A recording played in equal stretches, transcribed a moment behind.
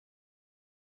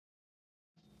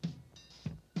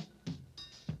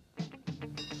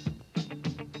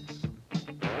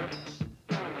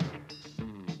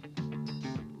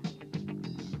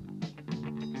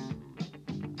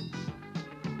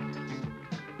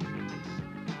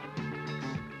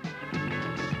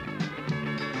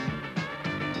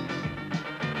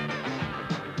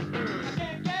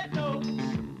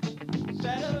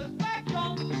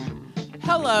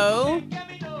Hello,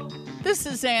 this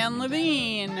is Anne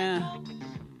Levine,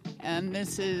 and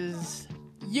this is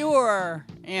your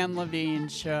Anne Levine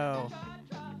Show,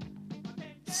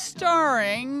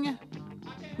 starring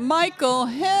Michael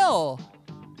Hill,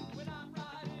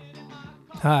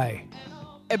 Hi.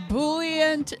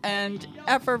 ebullient and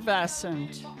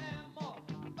effervescent.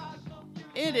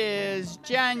 It is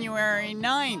January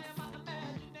 9th,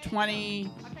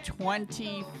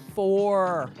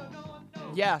 2024.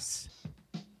 Yes.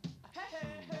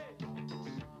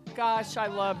 Gosh, I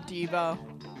love Devo.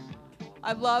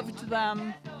 I loved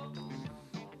them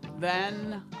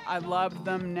then. I love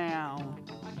them now.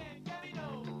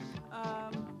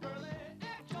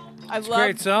 It's a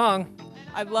great song.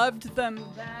 I loved them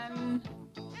then.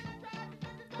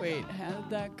 Wait, how did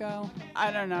that go?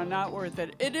 I don't know, not worth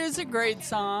it. It is a great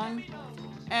song,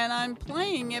 and I'm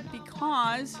playing it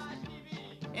because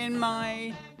in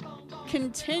my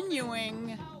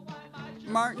continuing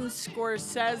Martin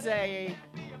Scorsese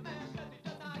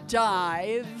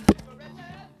dive,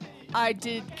 I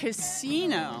did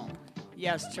Casino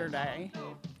yesterday,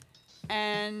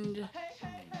 and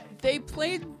they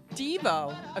played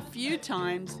Devo a few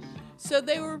times, so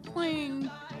they were playing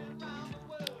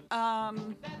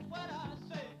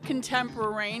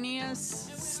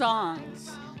contemporaneous songs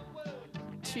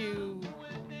to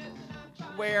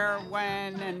where,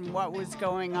 when, and what was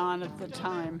going on at the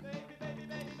time.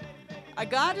 I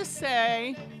gotta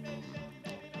say,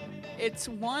 it's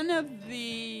one of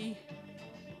the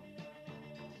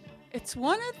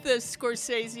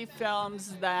Scorsese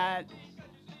films that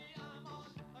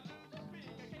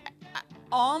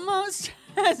almost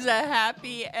has a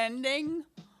happy ending,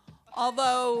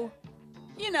 although,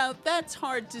 you know, that's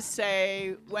hard to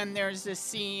say when there's a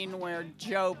scene where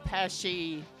Joe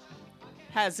Pesci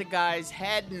has a guy's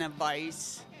head in a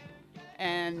vice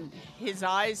and his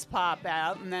eyes pop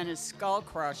out and then his skull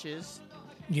crushes.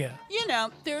 Yeah. You know,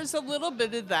 there's a little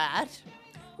bit of that.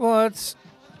 Well, it's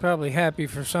probably happy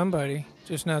for somebody,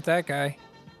 just not that guy.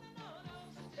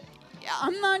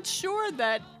 I'm not sure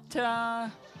that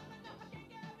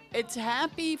it's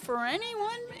happy for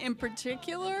anyone in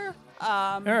particular.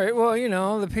 All right. Well, you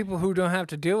know, the people who don't have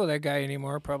to deal with that guy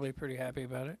anymore are probably pretty happy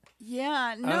about it.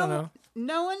 Yeah, I don't know.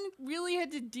 No one really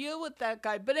had to deal with that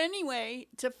guy. But anyway,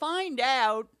 to find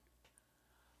out,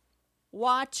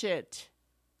 watch it.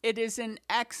 It is an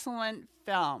excellent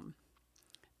film.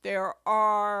 There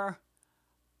are,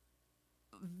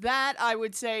 that I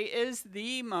would say is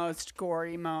the most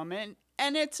gory moment.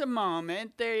 And it's a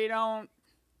moment. They don't,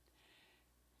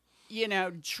 you know,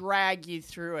 drag you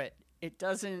through it.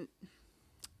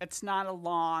 It's not a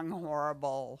long,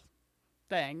 horrible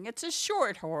thing. It's a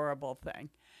short, horrible thing.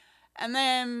 And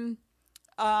then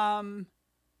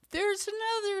there's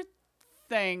another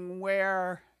thing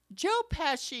where Joe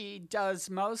Pesci does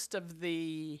most of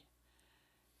the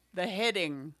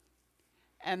hitting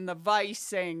and the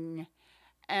vicing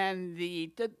and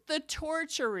the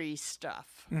torture-y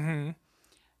stuff. Mm-hmm.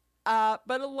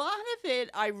 But a lot of it,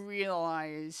 I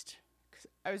realized, 'cause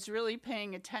I was really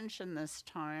paying attention this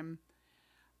time,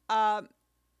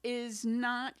 is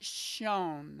not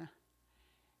shown.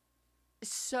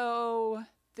 So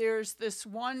there's this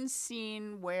one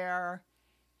scene where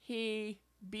he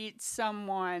beats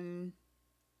someone,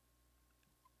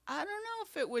 I don't know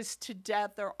if it was to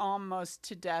death or almost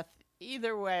to death.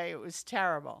 Either way, it was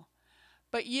terrible.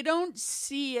 But you don't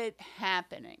see it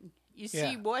happening. You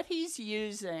see what he's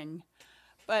using,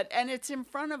 and it's in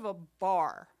front of a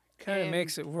bar. Kind of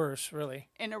makes it worse,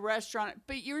 really. In a restaurant.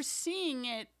 But you're seeing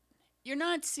it, you're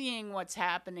not seeing what's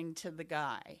happening to the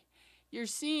guy. You're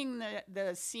seeing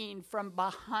the scene from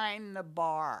behind the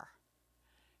bar.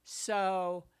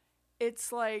 So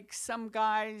it's like some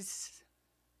guys,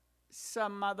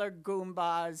 some other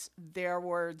Goombas, their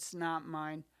words, not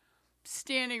mine,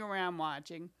 standing around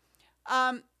watching.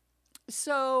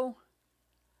 So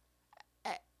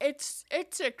it's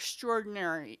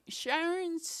extraordinary.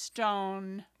 Sharon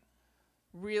Stone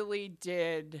really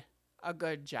did a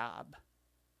good job.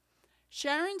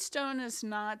 Sharon Stone is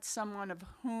not someone of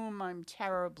whom I'm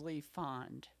terribly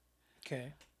fond.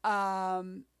 Okay.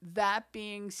 That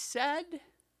being said,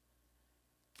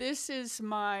 this is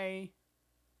my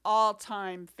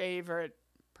all-time favorite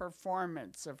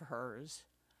performance of hers.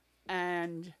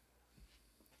 And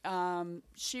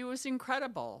she was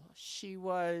incredible. She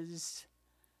was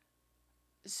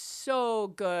so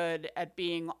good at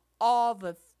being all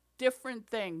the different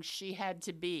things she had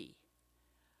to be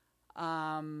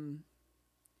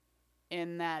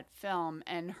in that film.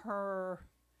 And her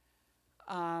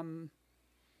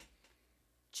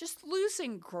just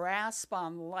losing grasp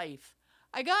on life.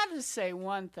 I got to say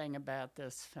one thing about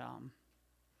this film.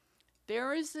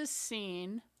 there is a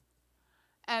scene,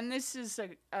 and this is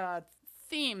a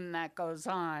theme that goes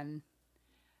on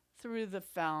through the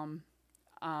film,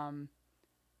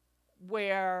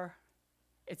 where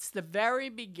it's the very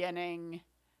beginning.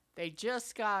 They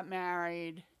just got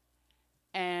married,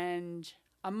 and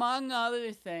among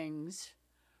other things,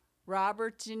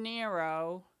 Robert De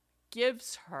Niro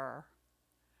gives her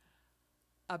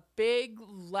a big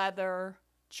leather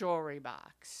jewelry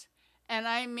box. And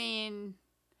I mean,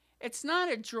 it's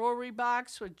not a jewelry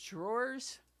box with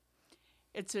drawers.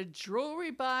 It's a jewelry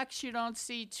box you don't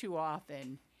see too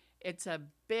often. It's a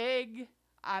big,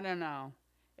 I don't know,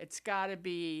 it's got to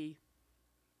be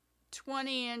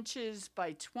 20 inches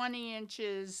by 20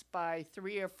 inches by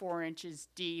 3 or 4 inches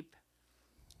deep,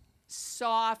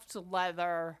 soft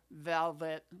leather,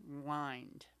 velvet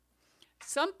lined.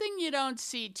 Something you don't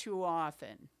see too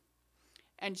often.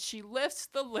 And she lifts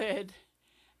the lid,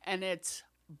 and it's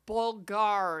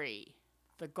Bulgari,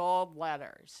 the gold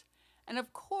letters. And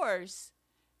of course,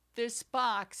 this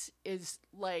box is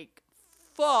like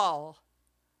full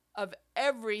of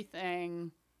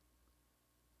everything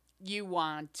you've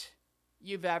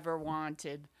ever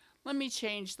wanted. Let me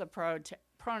change the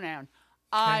pronoun. Okay.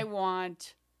 I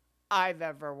want, I've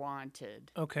ever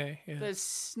wanted. Okay, yeah. The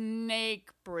snake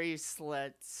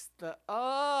bracelets.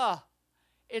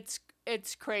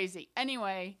 It's crazy.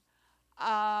 Anyway,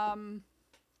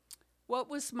 what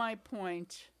was my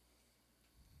point?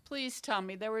 Please tell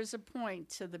me. There was a point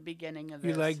to the beginning of this.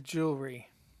 You like jewelry.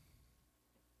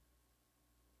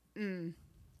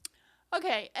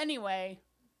 Okay, anyway,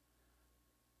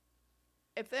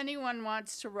 if anyone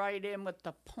wants to write in with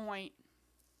the point,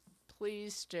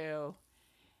 please do.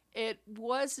 It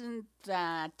wasn't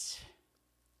that.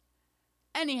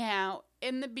 Anyhow,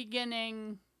 in the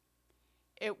beginning,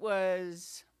 it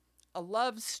was a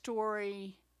love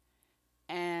story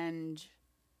and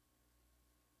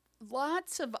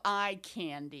lots of eye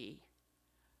candy.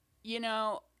 You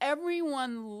know,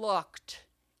 everyone looked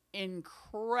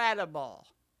incredible.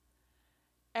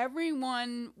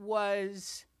 Everyone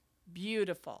was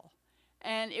beautiful.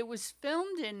 And it was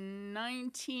filmed in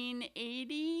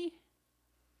 1980,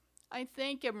 I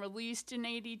think, and released in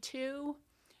 82.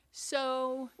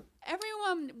 So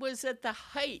everyone was at the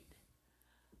height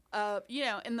of,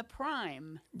 in the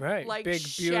prime. Right. Like big,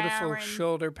 beautiful Sharon.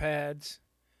 Shoulder pads.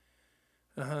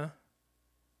 Uh-huh.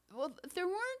 Well, there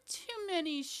weren't too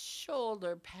many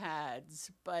shoulder pads,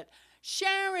 but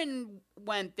Sharon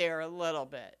went there a little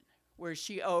bit. Where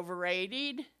she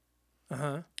overrated.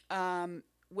 Uh-huh.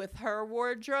 With her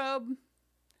wardrobe.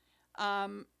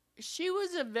 She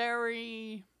was a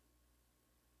very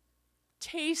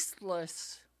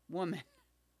tasteless woman.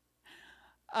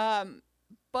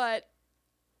 But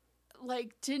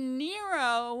like De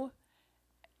Niro,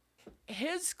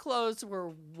 his clothes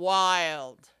were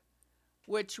wild,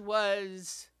 which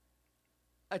was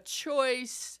a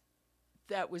choice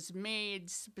that was made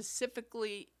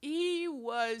specifically. He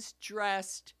was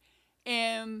dressed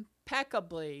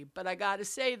impeccably, but I gotta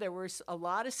say, there were a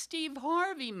lot of Steve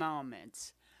Harvey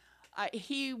moments.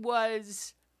 He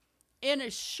was in a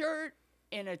shirt,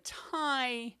 in a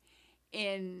tie,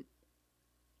 in,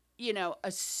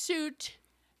 a suit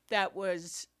that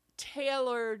was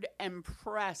tailored and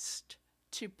pressed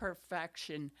to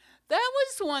perfection. That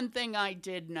was one thing I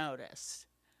did notice,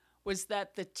 was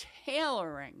that the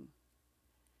tailoring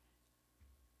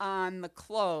on the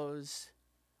clothes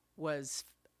was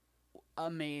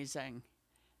amazing.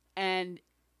 And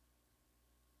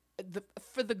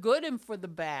for the good and for the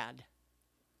bad.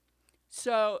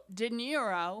 So De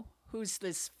Niro, who's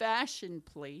this fashion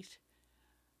plate,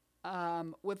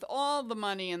 with all the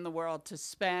money in the world to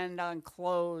spend on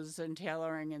clothes and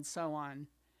tailoring and so on,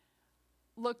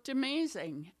 looked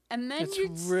amazing. And then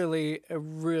it's really a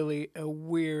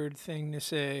weird thing to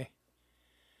say.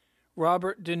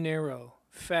 Robert De Niro,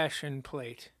 fashion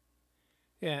plate.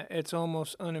 Yeah, it's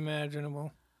almost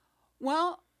unimaginable.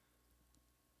 Well,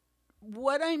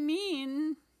 what I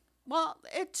mean,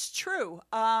 it's true.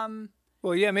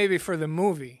 Well, yeah, maybe for the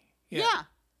movie. Yeah,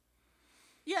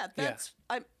 that's,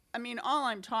 yeah. I mean, all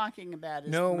I'm talking about is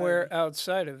nowhere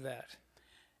outside of that.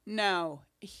 No,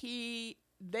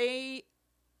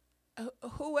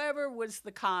 whoever was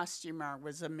the costumer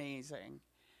was amazing.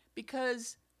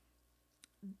 Because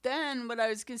then what I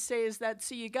was going to say is that,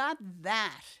 so you got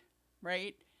that,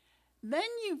 right? Then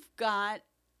you've got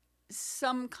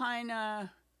some kind of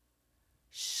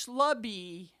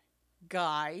schlubby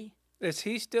guy. Is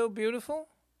he still beautiful?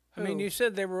 Who? I mean, you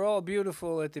said they were all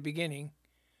beautiful at the beginning.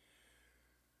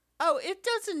 Oh, it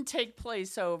doesn't take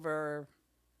place over,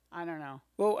 I don't know.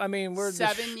 Well, I mean, where'd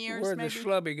 7 years, where'd maybe? the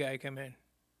schlubby guy come in?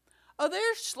 Oh,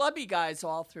 there's schlubby guys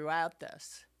all throughout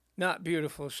this. Not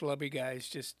beautiful schlubby guys,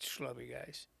 just schlubby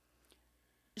guys.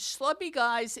 Schlubby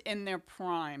guys in their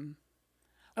prime.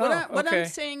 Oh, What okay. I'm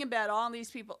saying about all these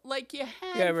people, like you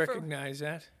had, Yeah, I recognize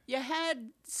that. you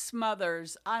had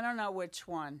Smothers. I don't know which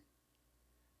one.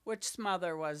 Which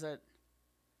Smother was it?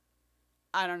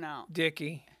 I don't know.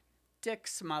 Dickie. Dick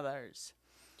Smothers.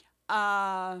 Who?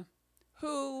 I'm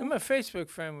a Facebook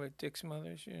friend with Dick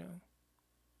Smothers, you know.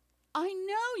 I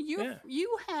know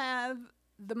you have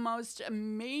the most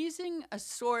amazing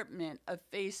assortment of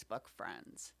Facebook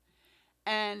friends.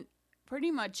 And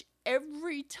pretty much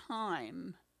every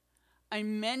time I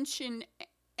mention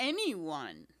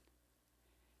anyone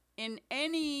in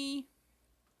any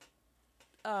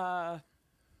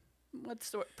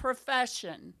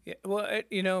profession. Yeah, well,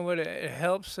 you know what? It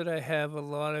helps that I have a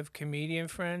lot of comedian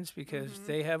friends because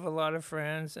they have a lot of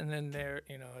friends, and then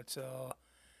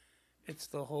it's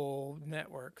the whole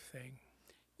network thing.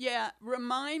 Yeah,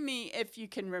 remind me if you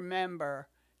can remember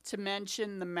to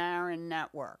mention the Marin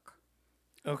Network.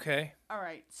 Okay. All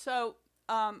right, so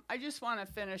I just want to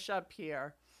finish up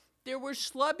here. There were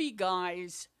schlubby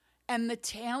guys, and the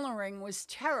tailoring was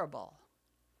terrible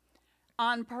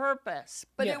on purpose.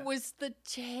 But Yeah. it was the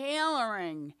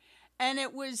tailoring, and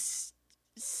it was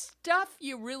stuff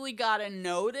you really got to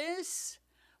notice.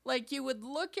 Like you would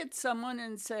look at someone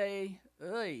and say,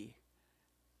 "Oy,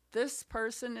 this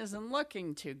person isn't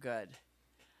looking too good."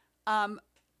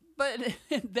 But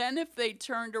then if they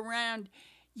turned around,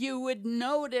 you would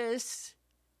notice,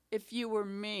 if you were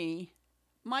me,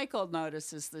 Michael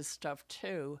notices this stuff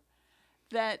too,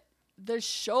 that the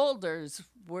shoulders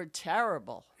were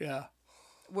terrible, Yeah.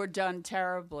 were done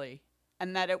terribly,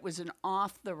 and that it was an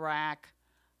off-the-rack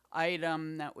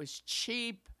item that was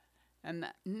cheap, and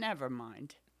never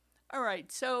mind. All right,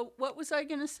 so what was I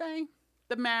going to say?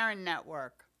 The Marin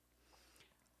Network.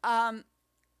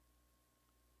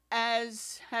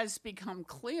 As has become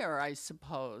clear, I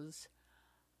suppose,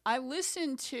 I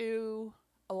listened to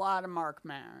a lot of Marc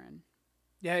Maron.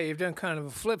 Yeah, you've done kind of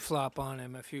a flip-flop on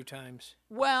him a few times.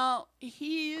 Well,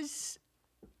 he's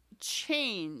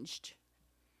changed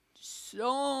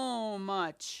so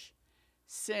much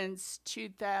since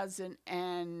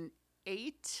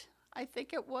 2008, I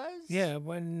think it was. Yeah,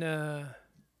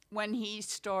 when he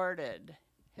started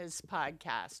his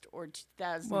podcast, or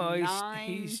 2009. well,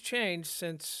 he's changed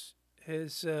since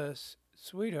his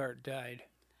sweetheart died.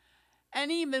 And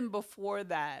even before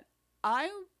that, I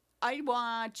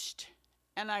watched,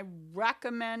 and I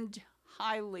recommend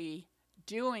highly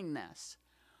doing this.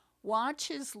 Watch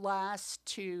his last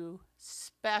two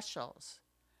specials,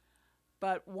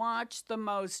 but watch the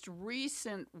most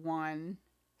recent one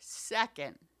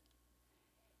second.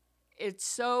 It's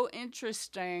so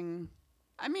interesting.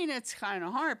 I mean, it's kind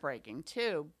of heartbreaking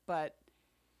too, but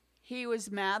he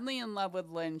was madly in love with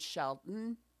Lynn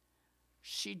Shelton.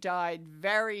 She died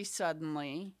very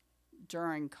suddenly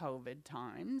during COVID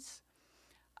times.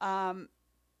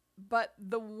 But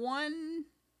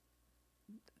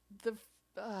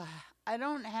I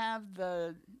don't have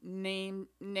the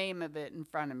name of it in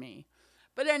front of me.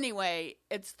 But anyway,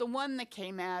 it's the one that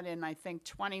came out in, I think,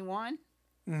 21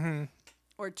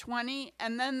 or 20.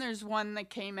 And then there's one that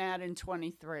came out in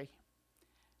 23,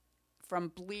 From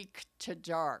Bleak to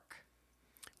Dark.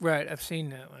 Right, I've seen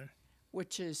that one.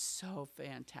 Which is so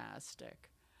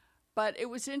fantastic. But it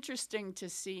was interesting to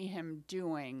see him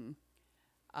doing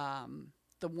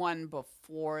the one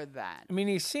before that. I mean,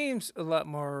 he seems a lot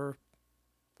more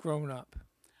grown up.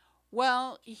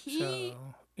 Well,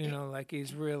 like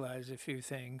he's realized a few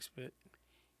things, but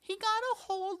he got a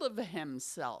hold of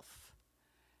himself.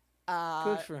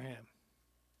 Good for him.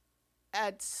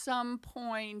 At some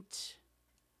point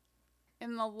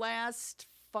in the last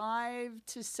 5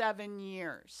 to 7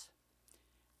 years.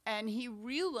 And he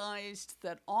realized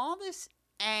that all this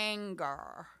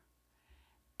anger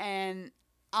and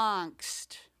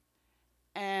angst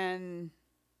and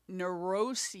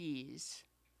neuroses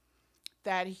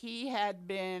that he had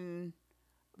been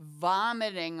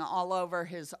vomiting all over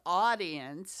his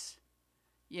audience,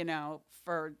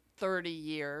 for 30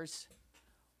 years,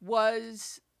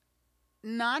 was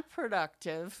not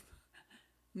productive,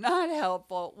 not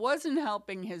helpful, wasn't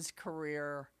helping his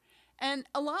career. And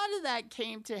a lot of that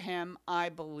came to him, I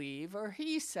believe, or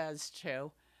he says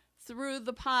too, through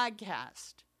the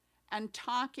podcast and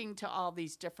talking to all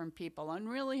these different people and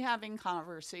really having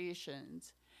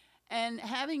conversations and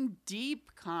having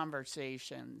deep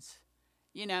conversations.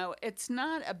 It's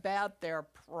not about their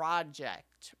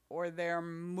project or their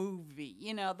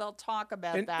movie. They'll talk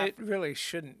about that. It really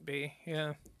shouldn't be,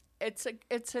 yeah. It's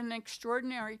an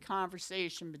extraordinary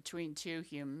conversation between two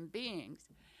human beings.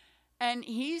 And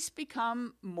he's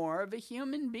become more of a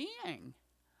human being.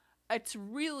 It's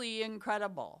really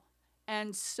incredible.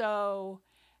 And so,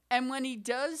 and when he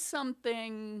does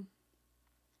something,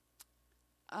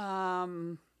 I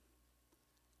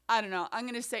don't know, I'm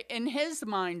going to say in his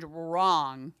mind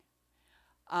wrong,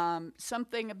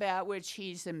 something about which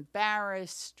he's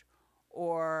embarrassed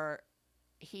or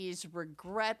he's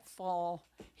regretful,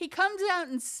 he comes out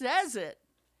and says it.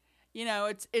 You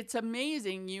know, it's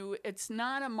amazing. It's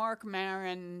not a Marc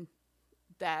Maron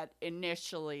that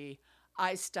initially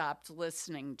I stopped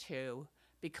listening to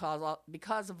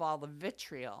because of all the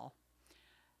vitriol.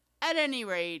 At any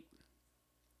rate,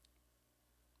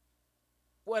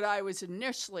 what I was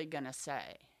initially going to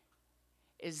say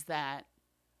is that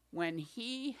when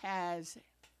he has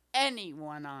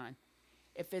anyone on,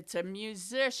 if it's a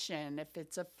musician, if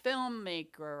it's a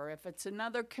filmmaker, if it's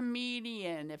another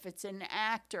comedian, if it's an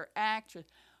actor, actress,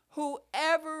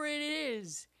 whoever it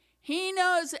is, he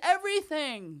knows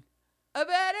everything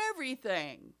about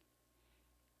everything.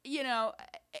 You know,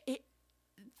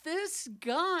 this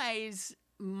guy's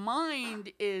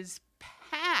mind is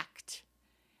packed,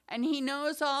 and he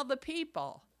knows all the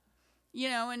people. You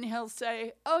know, and he'll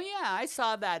say, oh, yeah, I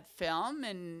saw that film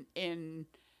in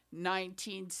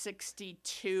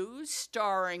 1962,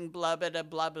 starring blah, blah, blah,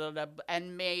 blah, blah, blah,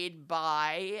 and made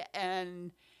by,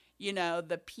 and, you know,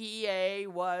 the PA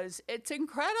it's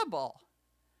incredible.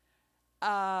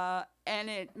 And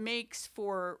it makes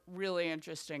for really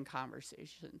interesting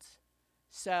conversations.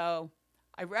 So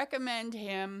I recommend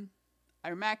him.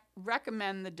 I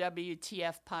recommend the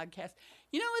WTF podcast.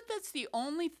 You know what? That's the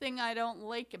only thing I don't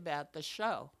like about the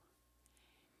show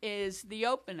is the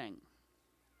opening,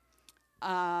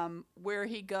 where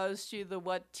he goes through the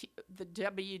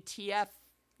WTF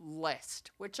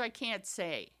list, which I can't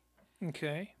say.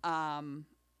 Okay. On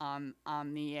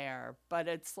the air, but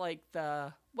it's like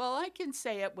I can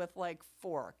say it with like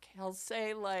fork. He'll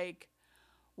say like,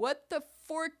 what the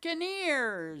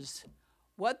forkineers,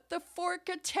 what the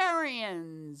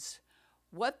forkatarians,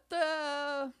 what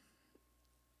the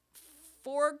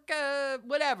fork,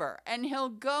 whatever. And he'll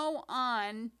go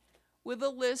on with a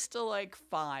list of like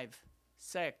 5,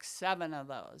 6, 7 of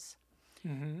those.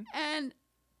 Mm-hmm. And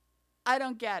I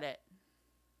don't get it.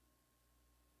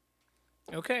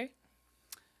 Okay.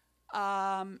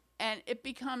 And it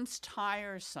becomes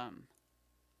tiresome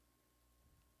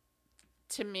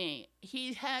to me.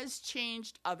 He has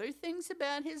changed other things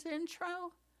about his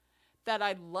intro that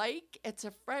I like. It's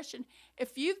a fresh, and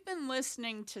if you've been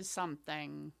listening to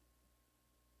something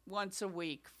once a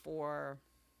week for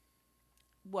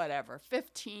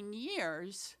 15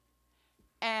 years,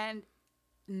 and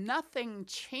nothing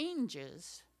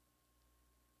changes,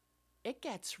 it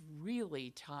gets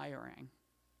really tiring.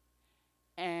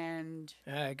 And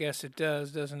I guess it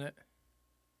does, doesn't it?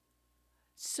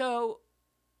 So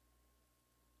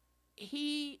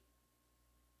he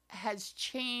has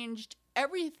changed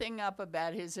everything up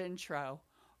about his intro,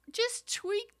 just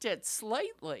tweaked it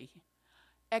slightly,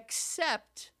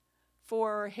 except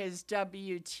for his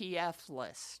WTF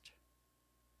list.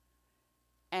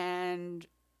 And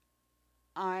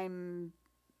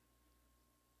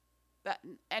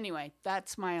anyway,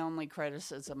 that's my only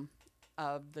criticism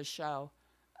of the show.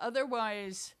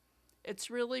 Otherwise, it's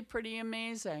really pretty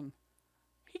amazing.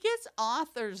 He gets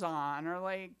authors on, or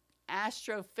like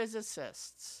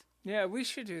astrophysicists. Yeah, we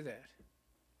should do that.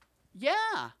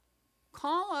 Yeah.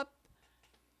 Call up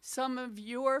some of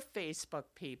your Facebook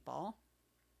people,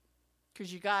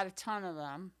 because you got a ton of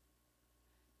them.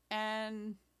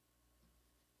 And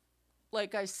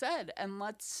like I said, and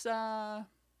let's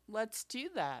do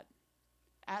that.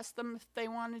 Ask them if they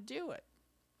want to do it.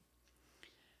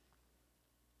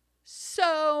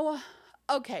 So,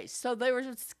 okay, so there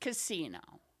was Casino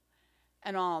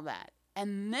and all that.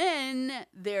 And then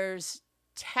there's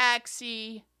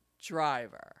Taxi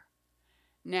Driver.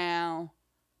 Now,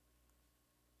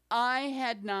 I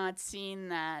had not seen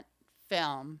that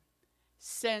film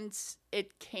since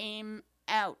it came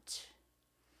out.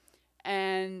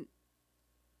 And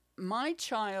my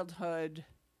childhood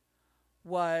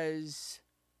was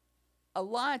a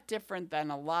lot different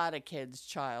than a lot of kids'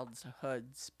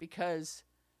 childhoods, because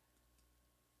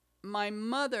my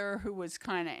mother, who was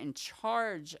kind of in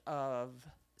charge of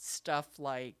stuff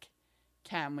like,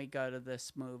 can we go to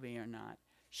this movie or not,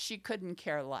 she couldn't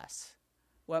care less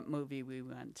what movie we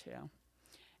went to.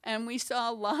 And we saw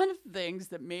a lot of things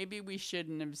that maybe we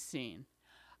shouldn't have seen.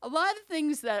 A lot of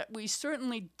things that we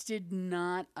certainly did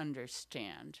not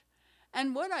understand.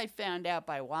 And what I found out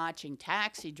by watching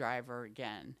Taxi Driver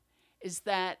again is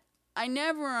that I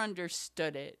never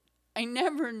understood it. I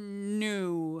never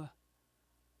knew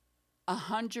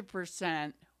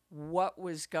 100% what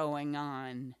was going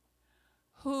on,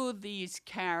 who these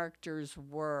characters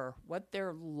were, what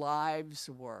their lives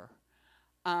were.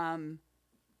 The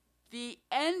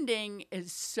ending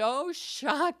is so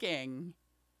shocking,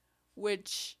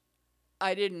 which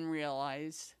I didn't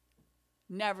realize.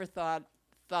 Never thought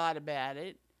about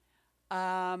it.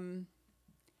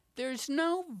 There's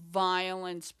no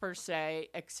violence per se,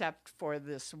 except for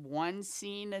this one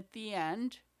scene at the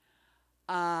end,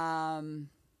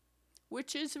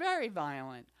 which is very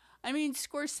violent. I mean,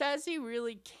 Scorsese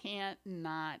really can't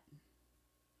not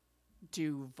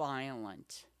do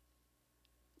violent.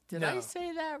 Did I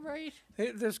say that right?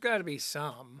 There's got to be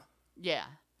some. Yeah.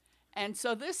 And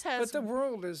so this has... But the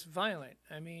world is violent.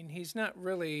 I mean, he's not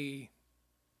really...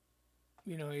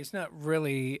 he's not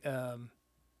really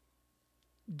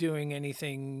doing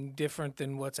anything different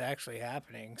than what's actually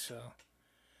happening. So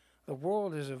the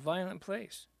world is a violent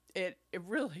place. It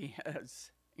really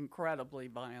is incredibly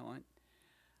violent.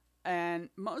 And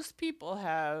most people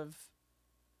have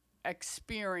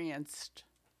experienced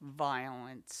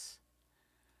violence.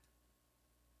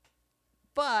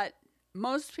 But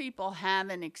most people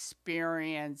haven't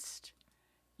experienced,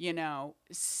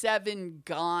 7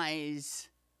 guys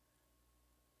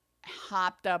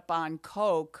hopped up on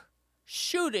coke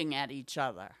shooting at each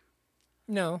other.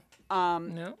 No.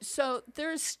 No. So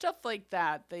there's stuff like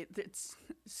that.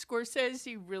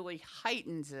 Scorsese really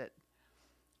heightens it.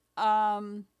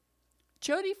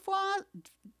 Jodie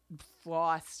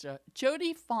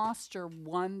Foster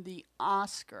won the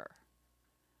Oscar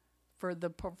for the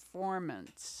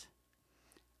performance.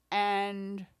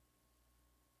 And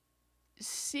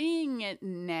seeing it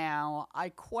now, I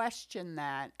question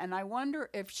that. And I wonder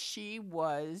if she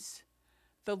was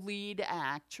the lead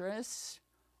actress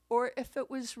or if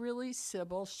it was really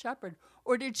Sybil Shepherd.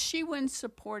 Or did she win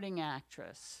supporting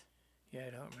actress? Yeah, I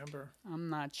don't remember. I'm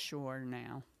not sure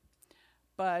now.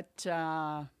 But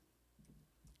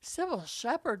Sybil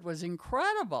Shepherd was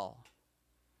incredible.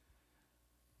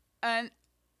 And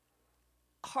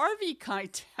Harvey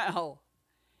Keitel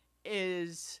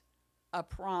is a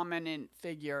prominent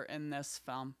figure in this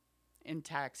film, in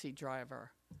Taxi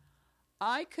Driver.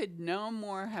 I could no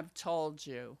more have told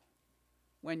you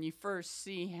when you first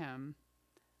see him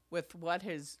with what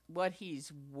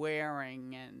he's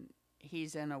wearing, and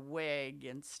he's in a wig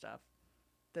and stuff,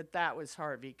 that was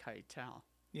Harvey Keitel.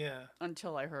 Yeah.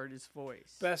 Until I heard his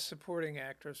voice. Best supporting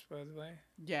actress, by the way.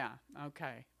 Yeah,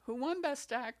 okay. Who won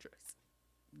Best Actress?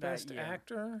 Best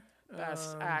actor?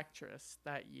 Best actress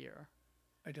that year.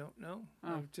 I don't know. Oh.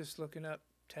 I'm just looking up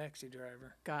Taxi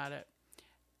Driver. Got it.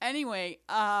 Anyway,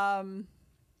 I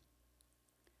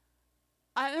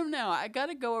don't know. I got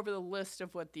to go over the list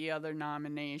of what the other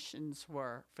nominations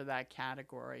were for that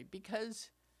category, because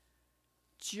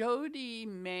Jodie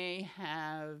may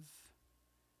have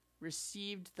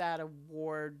received that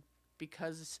award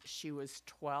because she was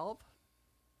 12.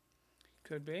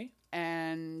 Could be.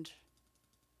 And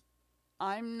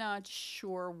I'm not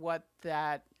sure what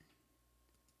that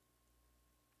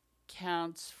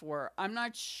counts for. I'm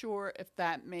not sure if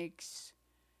that makes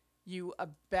you a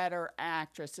better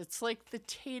actress. It's like the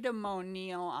Tatum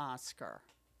O'Neal Oscar.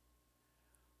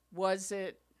 Was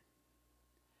it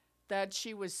that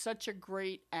she was such a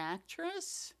great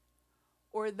actress,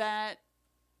 or that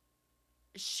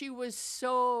she was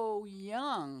so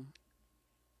young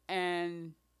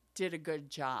and did a good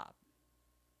job?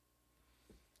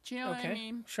 Do you know what I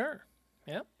mean? Sure.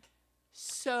 Yep.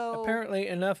 So apparently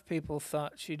enough people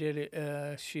thought she did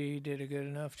it. She did a good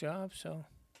enough job. So.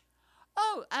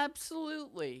 Oh,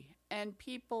 absolutely. And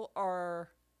people are,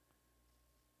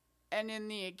 and in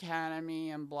the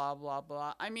Academy and blah, blah,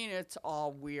 blah. I mean, it's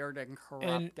all weird and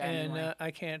corrupt anyway. And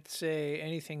I can't say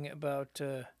anything about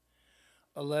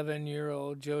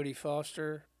 11-year-old Jodie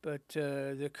Foster, but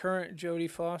the current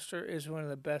Jodie Foster is one of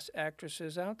the best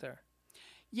actresses out there.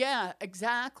 Yeah,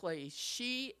 exactly.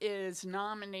 She is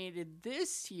nominated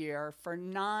this year for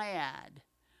Nyad,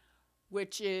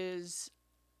 which is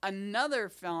another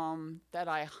film that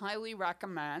I highly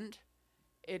recommend.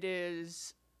 It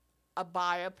is a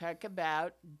biopic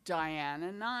about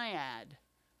Diana Nyad,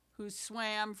 who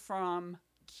swam from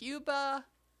Cuba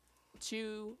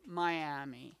to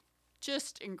Miami.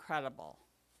 Just incredible.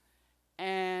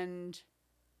 And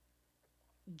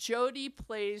Jodie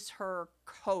plays her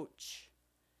coach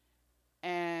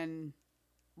and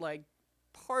like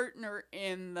partner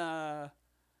in the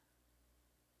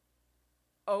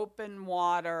open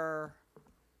water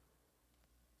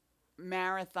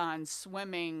marathon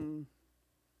swimming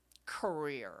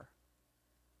career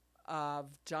of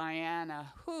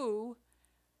Diana, who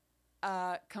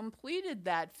completed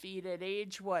that feat at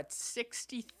age, what,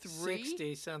 63?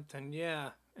 60 something, yeah.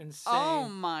 Insane. Oh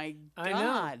my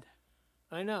God.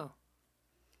 I know.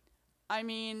 I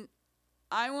mean,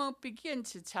 I won't begin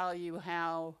to tell you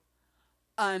how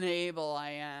unable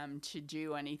I am to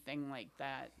do anything like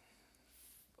that.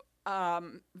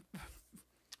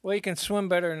 Well, you can swim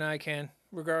better than I can,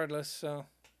 regardless, so.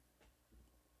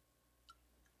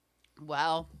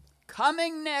 Well,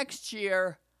 coming next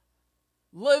year,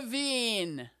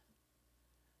 Levine,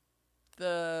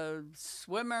 the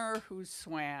swimmer who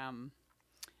swam.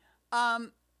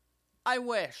 I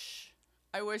wish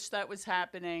that was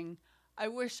happening. I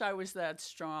wish I was that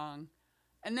strong.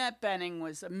 Annette Bening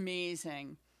was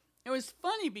amazing. It was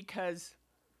funny because,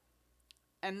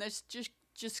 and this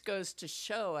just goes to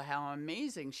show how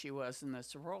amazing she was in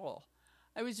this role.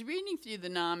 I was reading through the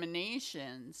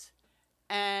nominations,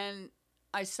 and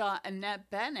I saw Annette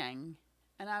Bening,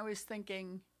 and I was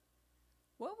thinking,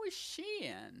 what was she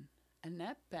in?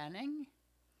 Annette Bening?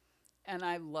 And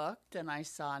I looked, and I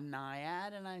saw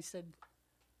Nyad, and I said,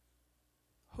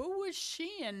 who was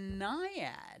she in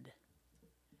Nyad?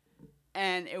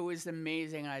 And it was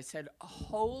amazing. I said,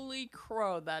 holy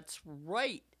crow, that's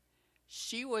right.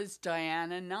 She was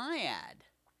Diana Nyad.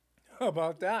 How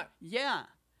about that? Yeah.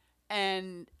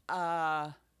 And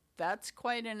that's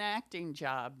quite an acting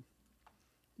job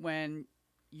when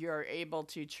you're able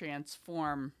to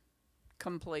transform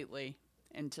completely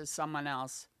into someone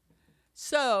else.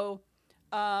 So,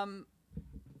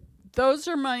 those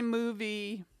are my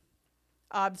movie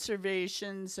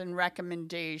observations and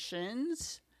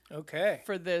recommendations. Okay.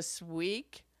 For this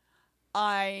week.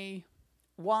 I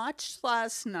watched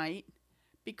last night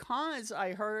because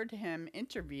I heard him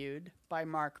interviewed by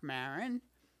Marc Maron,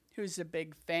 who's a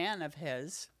big fan of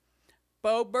his,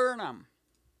 Bo Burnham.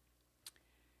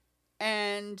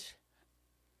 And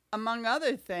among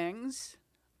other things,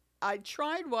 I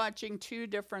tried watching 2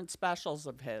 different specials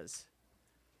of his.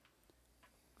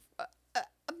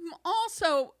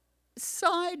 Also,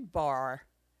 sidebar,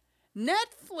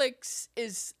 Netflix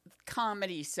is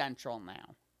Comedy Central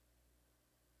now.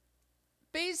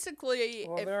 Basically,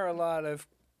 well, there are a lot of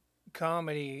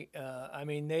comedy. I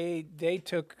mean, they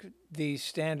took the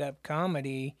stand-up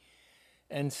comedy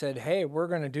and said, "Hey, we're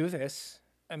going to do this."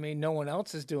 I mean, no one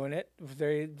else is doing it.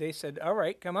 They said, "All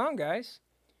right, come on, guys."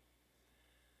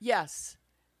 Yes.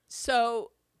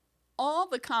 So, all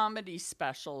the comedy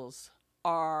specials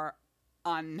are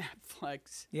on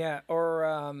Netflix. Yeah,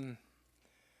 or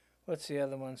what's the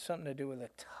other one? Something to do with a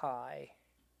tie.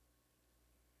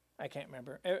 I can't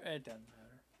remember. It doesn't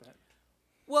matter. But.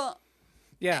 Well,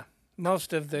 yeah,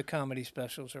 most of the comedy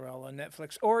specials are all on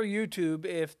Netflix or YouTube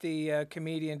if the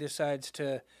comedian decides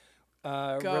to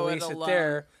release it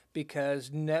there because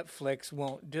Netflix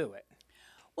won't do it.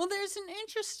 Well, there's an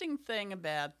interesting thing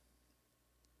about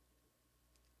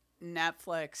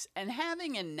Netflix and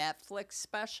having a Netflix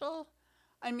special.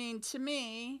 I mean, to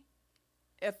me,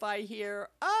 if I hear,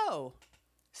 oh,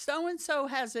 so-and-so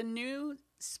has a new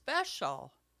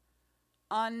special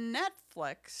on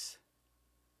Netflix,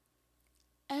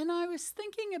 and I was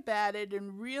thinking about it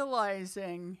and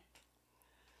realizing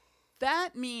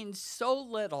that means so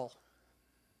little.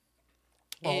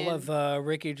 All of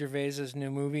Ricky Gervais's new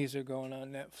movies are going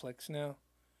on Netflix now.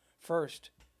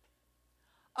 First.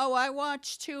 Oh, I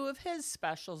watched 2 of his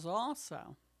specials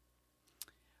also.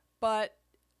 But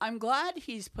I'm glad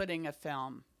he's putting a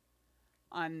film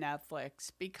on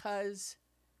Netflix because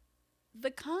the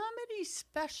comedy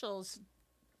specials,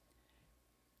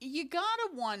 you gotta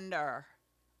wonder,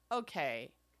 okay,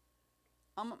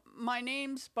 my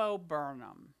name's Bo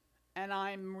Burnham and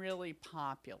I'm really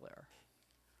popular.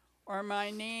 Or my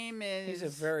name is... He's a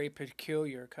very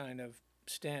peculiar kind of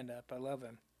stand-up. I love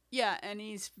him. Yeah, and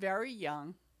he's very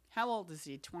young. How old is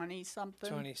he?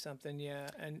 20-something? 20-something, yeah.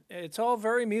 And it's all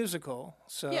very musical,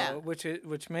 so yeah.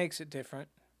 which makes it different.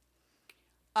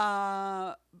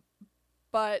 But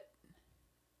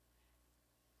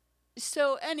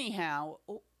so anyhow,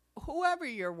 whoever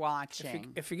you're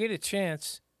watching, if you get a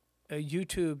chance,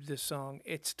 YouTube the song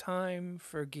 "It's Time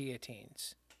for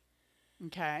Guillotines."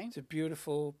 Okay. It's a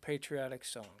beautiful patriotic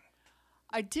song.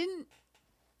 I didn't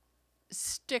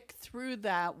stick through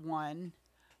that one,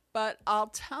 but I'll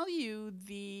tell you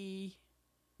the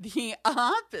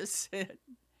opposite.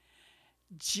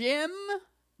 Jim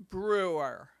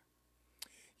Breuer.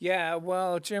 Yeah,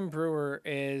 well, Jim Breuer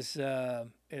is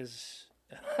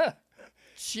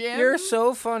Jim. You're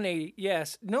so funny.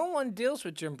 Yes, no one deals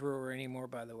with Jim Breuer anymore,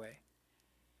 by the way.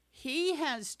 He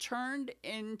has turned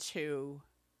into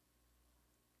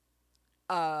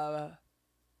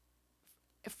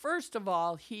first of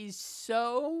all, he's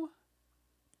so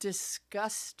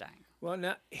disgusting. Well,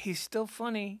 now he's still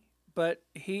funny, but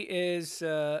he's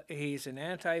an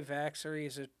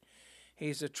anti-vaxxer.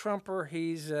 He's a Trumper.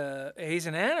 He's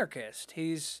an anarchist.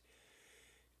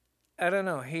 I don't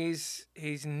know. He's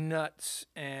nuts,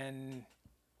 and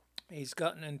he's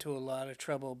gotten into a lot of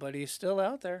trouble, but he's still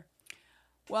out there.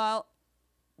 Well,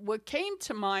 what came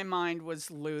to my mind was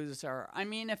loser. I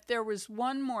mean, if there was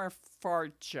one more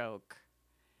fart joke,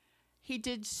 he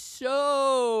did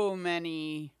so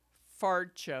many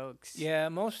fart jokes. Yeah,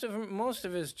 most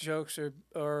of his jokes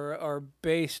are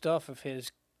based off of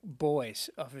his boys,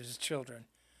 of his children.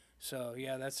 So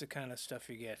yeah, that's the kind of stuff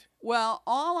you get. Well,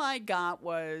 all I got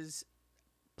was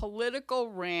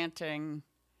political ranting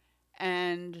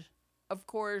and, of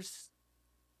course,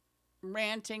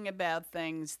 ranting about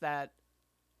things that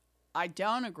I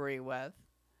don't agree with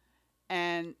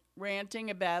and ranting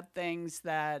about things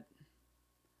that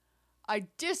I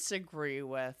disagree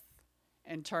with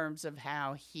in terms of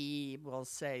how he will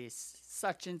say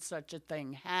such and such a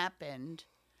thing happened.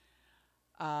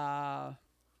 And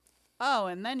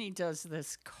then he does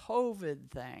this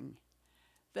COVID thing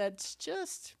that's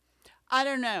just, I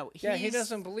don't know. He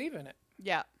doesn't believe in it.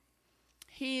 Yeah.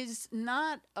 He's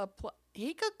not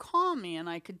he could call me and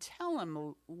I could tell him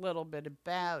a little bit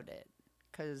about it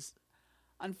because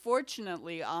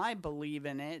unfortunately I believe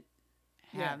in it,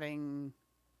 having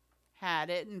had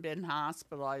it and been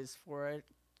hospitalized for it.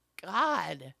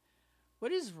 God,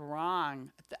 what is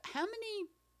wrong? How many?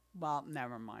 Well,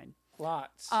 never mind.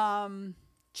 Lots.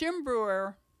 Jim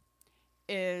Breuer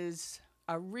is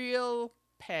a real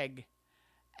peg.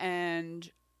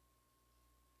 And,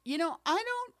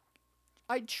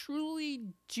 I truly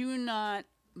do not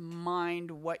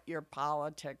mind what your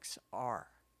politics are.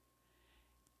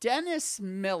 Dennis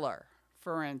Miller,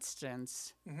 for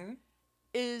instance,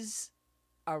 is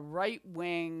a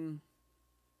right-wing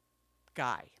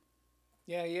guy.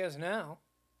 Yeah, he is now.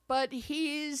 But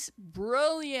he's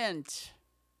brilliant.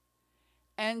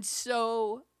 And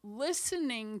so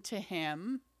listening to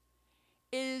him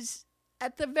is,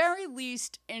 at the very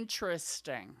least,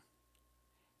 interesting.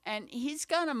 And he's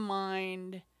got a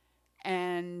mind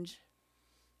and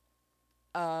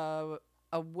a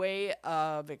way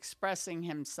of expressing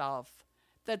himself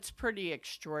that's pretty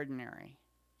extraordinary.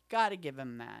 Got to give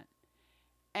him that.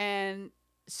 And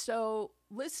so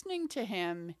listening to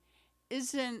him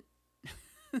isn't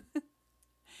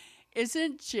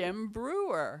Jim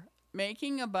Breuer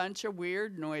making a bunch of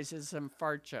weird noises and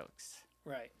fart jokes.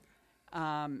 Right.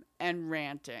 And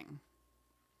ranting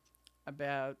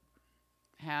about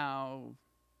how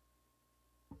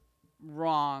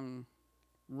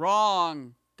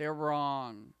they're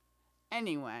wrong.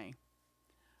 Anyway,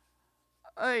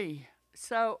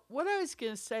 so what I was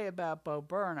going to say about Bo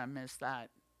Burnham is that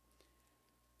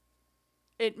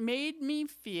it made me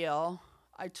feel,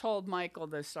 I told Michael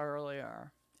this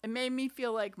earlier, it made me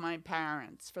feel like my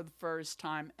parents for the first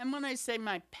time. And when I say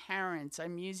my parents,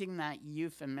 I'm using that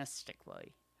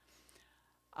euphemistically.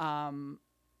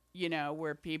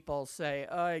 Where people say,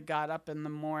 oh, I got up in the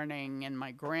morning and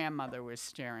my grandmother was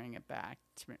staring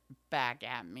back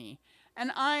at me.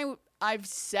 And I've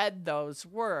said those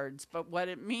words, but what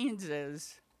it means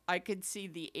is I could see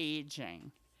the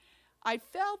aging. I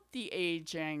felt the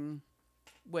aging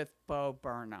with Bo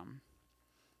Burnham.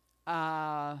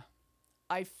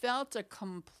 I felt a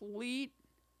complete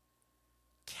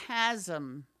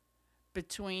chasm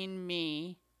between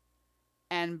me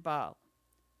and Bo.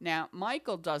 Now,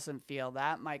 Michael doesn't feel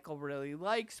that. Michael really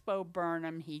likes Bo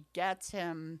Burnham. He gets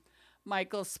him.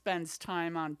 Michael spends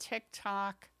time on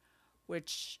TikTok,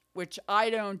 which I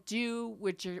don't do,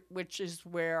 which is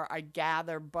where I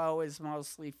gather Bo is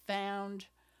mostly found.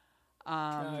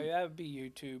 That would be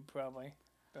YouTube probably.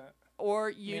 But,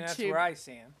 or YouTube. That's where I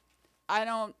see him. I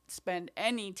don't spend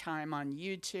any time on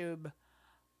YouTube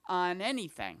on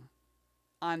anything.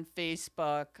 On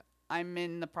Facebook, I'm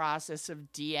in the process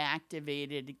of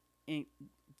deactivating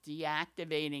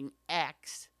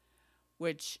X,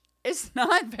 which is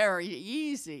not very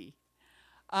easy.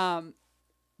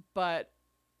 But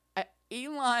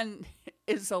Elon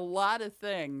is a lot of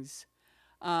things,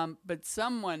 but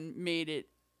someone made it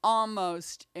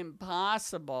almost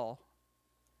impossible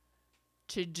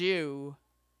to do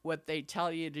what they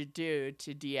tell you to do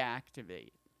to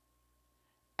deactivate.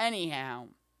 Anyhow,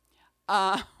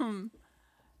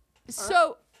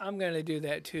 so I'm going to do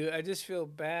that too. I just feel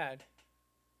bad,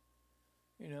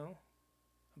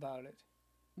 about it.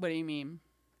 What do you mean?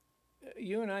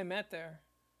 You and I met there.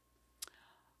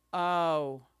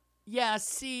 Oh, yeah,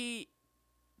 see,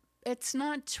 it's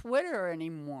not Twitter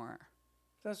anymore.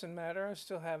 Doesn't matter. I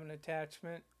still have an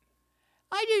attachment.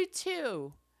 I do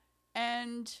too.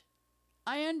 And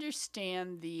I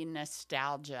understand the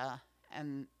nostalgia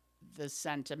and the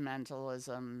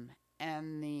sentimentalism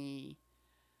and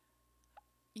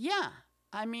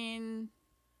I mean,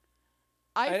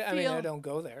 I mean, I don't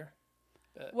go there.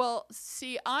 Well,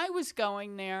 see, I was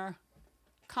going there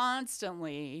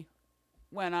constantly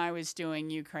when I was doing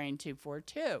Ukraine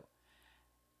 242.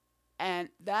 And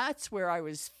that's where I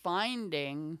was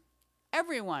finding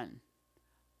everyone,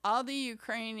 all the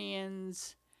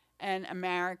Ukrainians and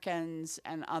Americans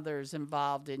and others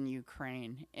involved in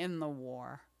Ukraine in the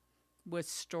war with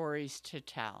stories to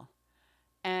tell.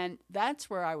 And that's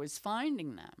where I was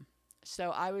finding them. So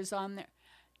I was on there.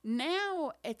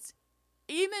 Now it's,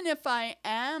 even if I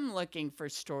am looking for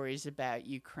stories about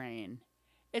Ukraine,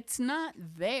 it's not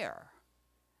there.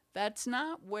 That's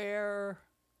not where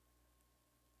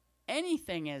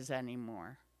anything is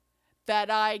anymore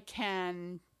that I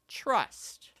can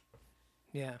trust.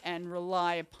 Yeah. And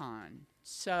rely upon.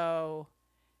 So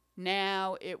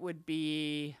now it would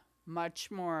be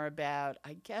much more about,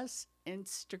 I guess,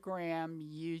 Instagram,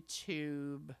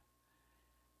 YouTube.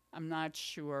 I'm not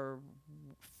sure.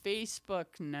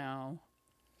 Facebook, no.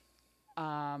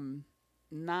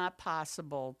 Not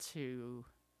possible to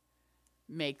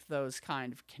make those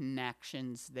kind of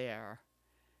connections there.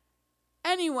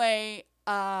 Anyway,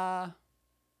 as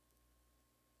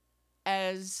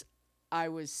I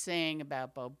was saying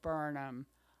about Bo Burnham,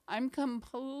 I'm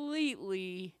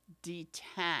completely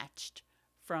detached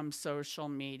from social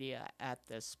media at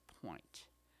this point.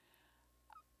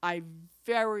 I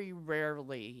very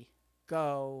rarely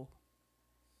go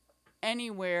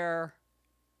anywhere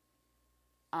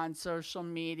on social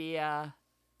media,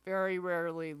 very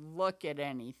rarely look at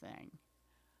anything.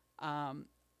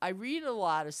 I read a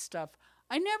lot of stuff.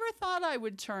 I never thought I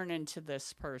would turn into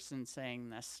this person saying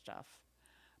this stuff.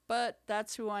 But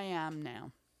that's who I am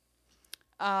now.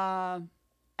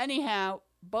 Anyhow,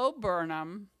 Bo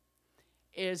Burnham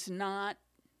was not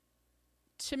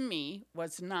to me,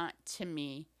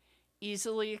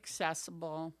 easily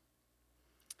accessible,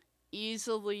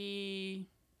 easily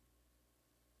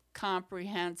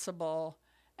comprehensible,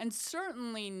 and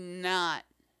certainly not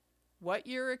what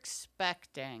you're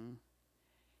expecting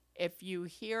if you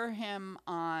hear him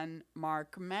on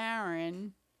Marc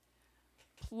Maron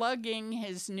plugging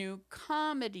his new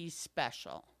comedy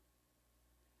special.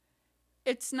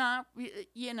 It's not,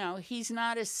 he's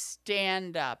not a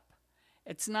stand-up.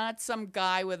 It's not some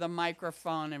guy with a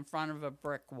microphone in front of a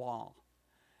brick wall.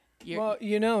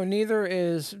 Neither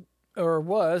is or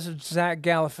was Zach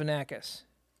Galifianakis.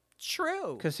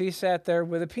 True. Because he sat there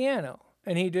with a piano,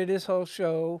 and he did his whole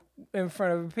show in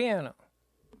front of a piano.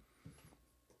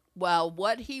 Well,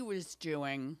 what he was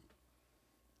doing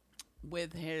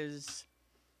with his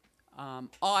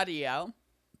audio,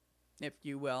 if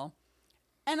you will,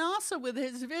 and also with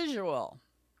his visual,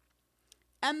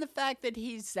 and the fact that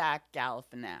he's Zach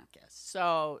Galifianakis.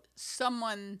 So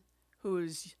someone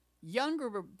who's younger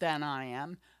than I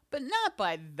am, but not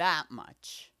by that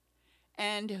much,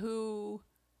 and who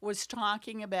was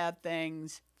talking about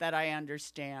things that I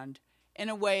understand in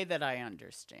a way that I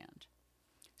understand.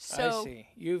 So, I see.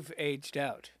 You've aged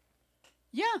out.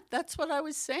 Yeah, that's what I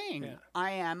was saying. Yeah.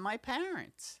 I am my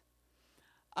parents.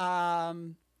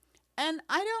 And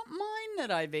I don't mind that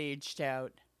I've aged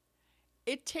out.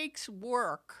 It takes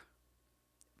work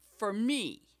for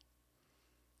me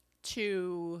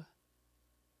to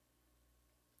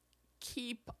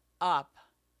keep up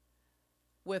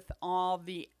with all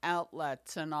the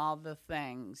outlets and all the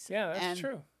things. Yeah, that's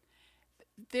true.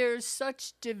 There's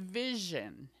such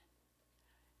division.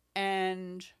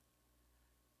 And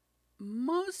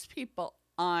most people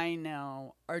I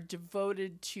know are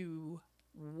devoted to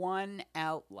one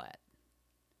outlet.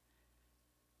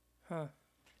 Huh.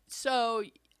 So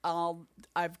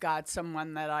I've got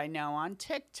someone that I know on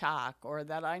TikTok, or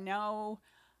that I know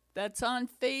that's on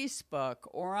Facebook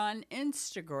or on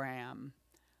Instagram.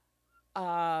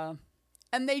 And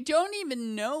they don't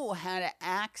even know how to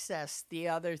access the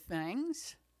other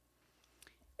things.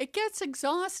 It gets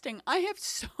exhausting. I have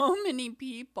so many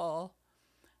people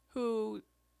who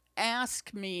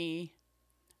ask me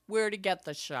where to get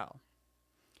the show.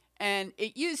 And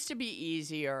it used to be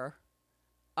easier.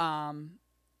 I'm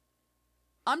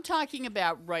talking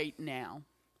about right now.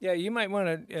 Yeah, you might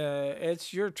want to,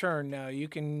 it's your turn now. You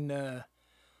can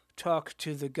talk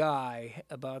to the guy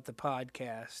about the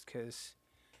podcast, because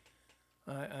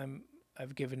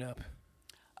I've given up.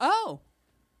 Oh.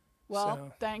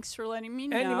 Well, thanks for letting me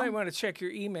know. And you might want to check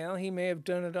your email. He may have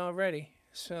done it already.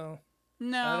 So,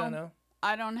 no, I don't know.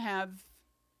 I don't have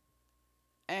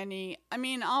any. I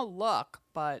mean, I'll look,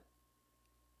 but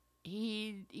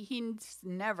he's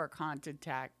never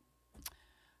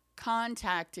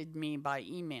contacted me by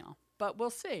email, but we'll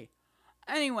see.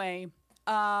 Anyway,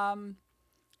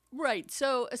 right.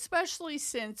 So especially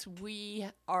since we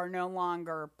are no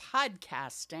longer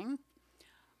podcasting,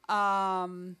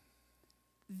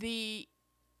 the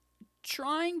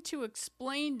trying to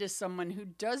explain to someone who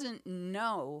doesn't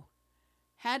know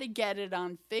how to get it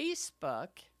on Facebook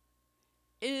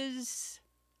is,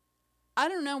 I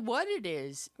don't know what it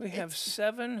is. We have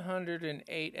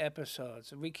 708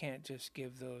 episodes, and we can't just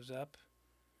give those up.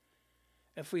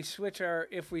 If we switch our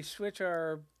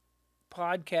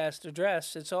podcast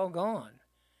address, it's all gone,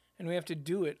 and we have to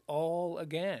do it all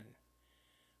again.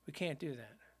 We can't do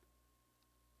that.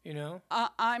 You know?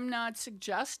 I'm not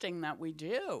suggesting that we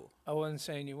do. I wasn't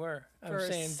saying you were. I'm For a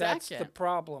saying that's the second.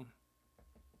 problem.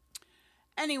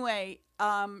 Anyway,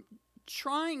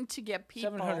 trying to get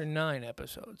people... 709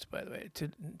 episodes, by the way.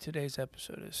 Today's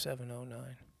episode is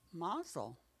 709.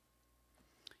 Mazel.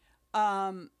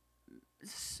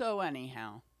 So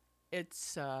anyhow,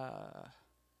 it's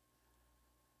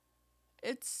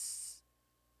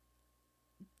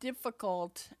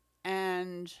difficult,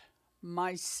 and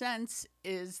my sense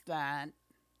is that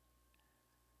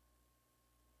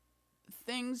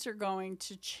things are going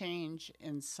to change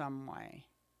in some way.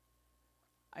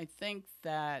 I think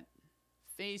that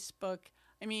Facebook,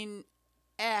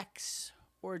 X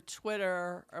or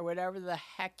Twitter or whatever the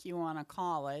heck you want to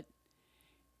call it,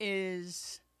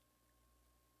 is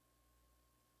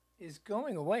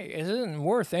going away. It isn't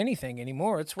worth anything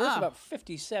anymore. It's worth about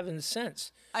 57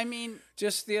 cents.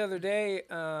 Just the other day,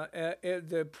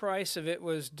 the price of it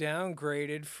was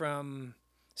downgraded from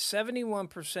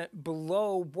 71%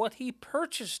 below what he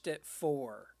purchased it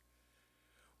for,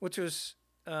 which was,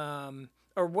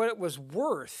 or what it was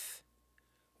worth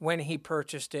when he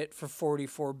purchased it for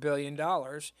 $44 billion.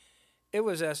 It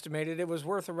was estimated it was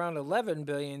worth around $11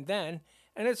 billion then,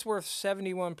 and it's worth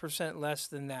 71% less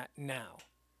than that now.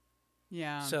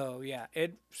 Yeah. So, yeah,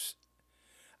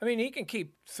 he can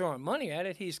keep throwing money at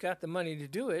it. He's got the money to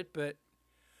do it, but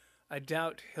I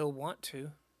doubt he'll want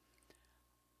to.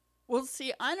 Well,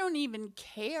 see, I don't even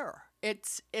care.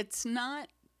 It's not,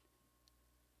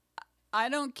 I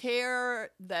don't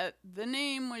care that the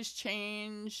name was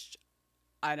changed.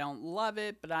 I don't love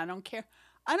it, but I don't care.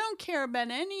 I don't care about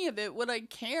any of it. What I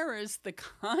care is the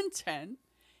content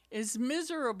is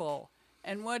miserable,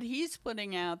 and what he's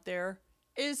putting out there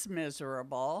is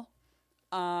miserable.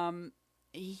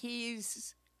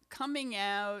 He's coming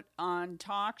out on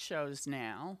talk shows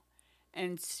now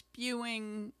and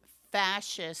spewing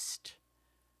fascist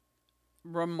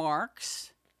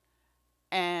remarks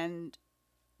and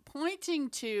pointing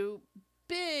to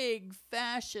big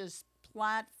fascist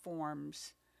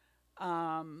platforms,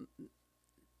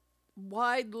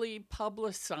 widely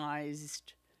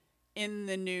publicized in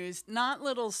the news, not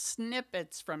little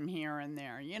snippets from here and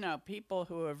there. People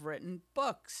who have written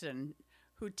books and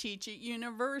who teach at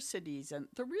universities and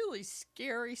the really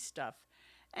scary stuff.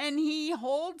 And he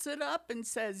holds it up and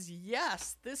says,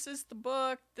 yes, this is the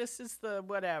book, this is the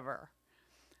whatever.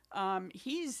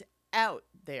 He's out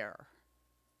there.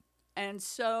 And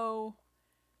so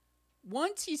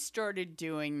once he started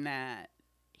doing that,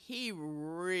 he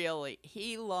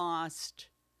lost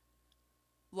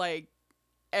like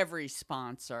every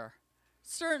sponsor.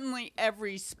 Certainly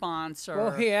every sponsor.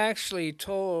 Well, he actually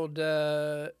told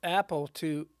Apple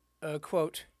to,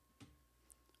 quote,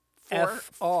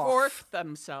 F off. Fork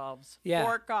themselves. Yeah.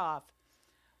 Fork off.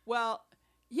 Well,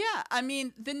 yeah,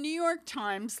 the New York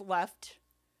Times left.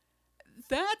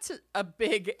 That's a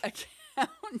big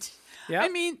account. Yeah.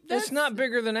 It's not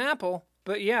bigger than Apple,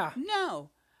 but yeah. No.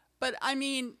 But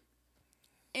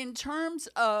in terms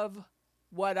of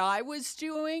what I was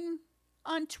doing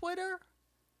on Twitter,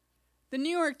 the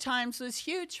New York Times was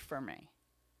huge for me.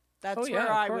 That's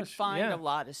where I would find a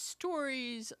lot of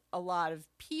stories, a lot of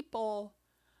people.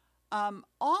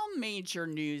 All major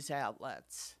news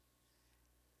outlets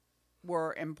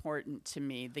were important to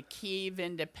me. The Kyiv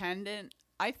Independent,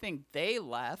 I think they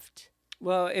left.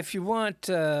 Well, if you want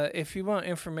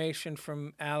information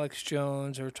from Alex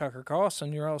Jones or Tucker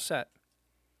Carlson, you're all set.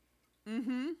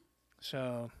 Mm-hmm.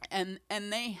 So and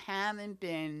they haven't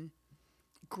been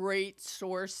great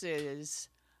sources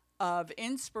of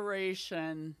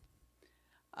inspiration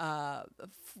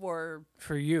for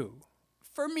you.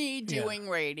 For me doing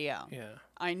radio. Yeah.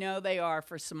 I know they are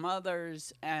for some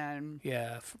others, and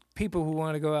yeah, for people who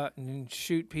want to go out and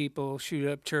shoot people, shoot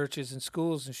up churches and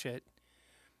schools and shit.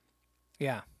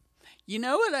 Yeah. You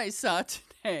know what I saw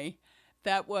today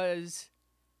that was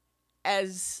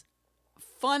as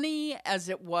funny as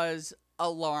it was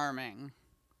alarming?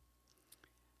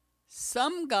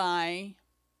 some guy,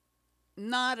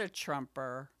 not a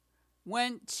Trumper,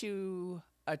 went to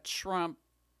a Trump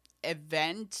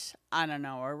event, I don't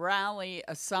know, a rally,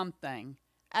 a something,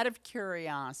 out of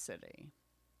curiosity.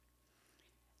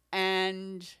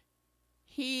 And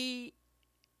he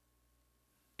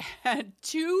had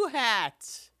two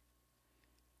hats,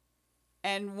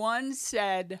 and one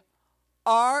said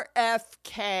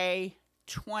RFK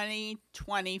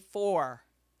 2024.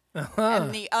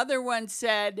 And the other one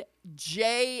said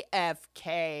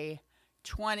JFK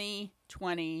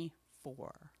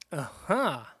 2024.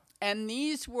 And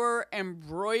these were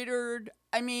embroidered.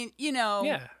 I mean,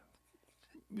 Yeah.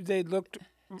 They looked,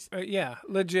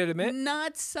 legitimate.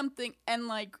 not something, and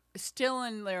like still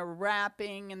in their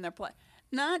wrapping and their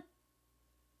not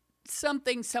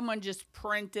something someone just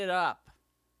printed up,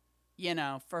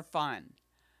 for fun.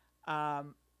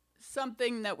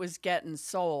 Something that was getting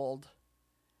sold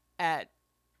at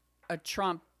a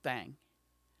Trump thing.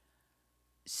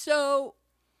 So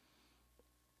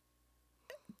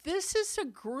this is a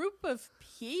group of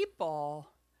people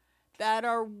that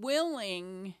are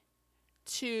willing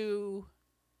to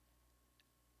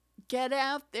get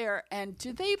out there. And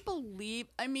do they believe?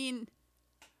 I mean,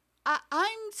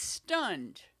 I'm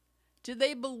stunned. Do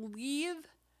they believe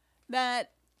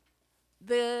that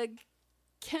the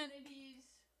Kennedys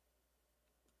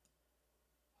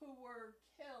who were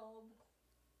killed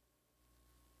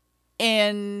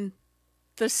in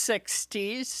the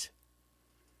 60s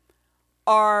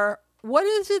what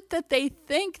is it that they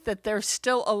think, that they're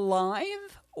still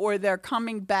alive or they're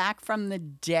coming back from the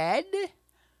dead?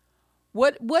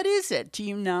 What is it? Do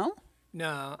you know?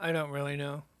 No, I don't really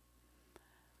know.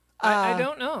 I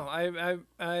don't know.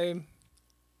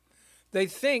 They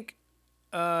think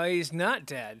he's not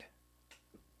dead.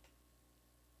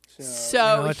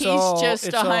 So he's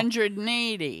just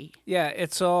 180. Yeah,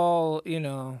 it's all,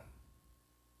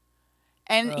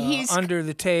 and he's under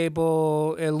the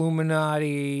table,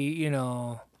 Illuminati,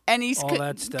 and he's all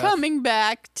that stuff. Coming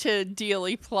back to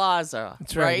Dealey Plaza.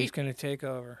 That's right. He's going to take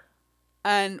over.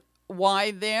 And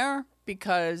why there?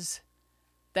 Because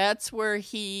that's where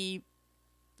he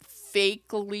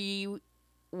fakely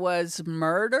was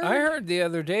murdered. I heard the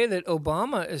other day that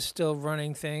Obama is still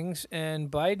running things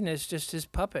and Biden is just his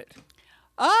puppet.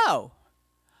 Oh,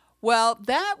 well,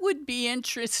 that would be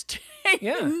interesting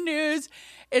news.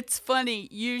 It's funny.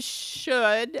 You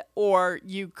should, or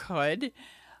you could,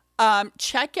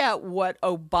 check out what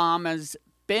Obama's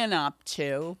been up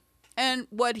to and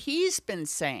what he's been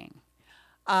saying.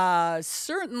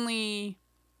 Certainly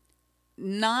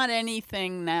not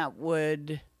anything that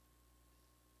would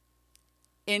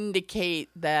indicate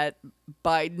that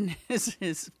Biden is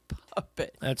his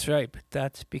puppet. That's right, but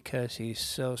that's because he's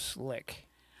so slick.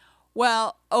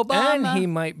 Well, Obama... And he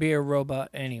might be a robot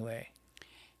anyway.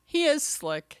 He is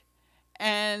slick,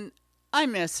 and I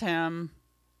miss him.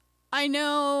 I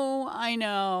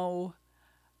know,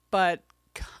 but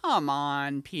come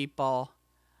on, people.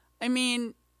 I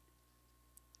mean,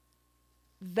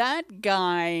 that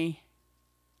guy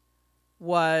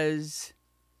is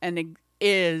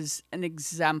an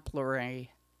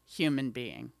exemplary human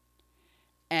being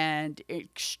and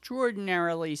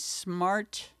extraordinarily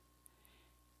smart,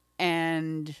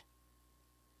 and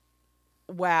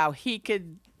wow, he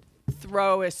could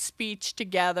throw a speech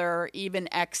together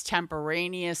even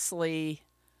extemporaneously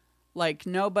like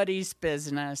nobody's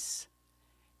business.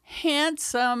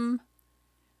 Handsome,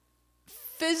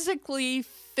 physically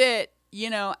fit,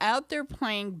 out there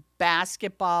playing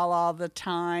basketball all the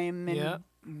time and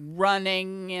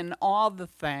running and all the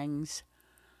things.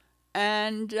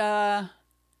 And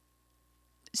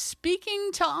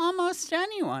speaking to almost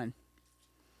anyone.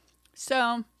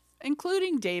 So,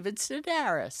 including David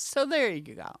Sedaris. So there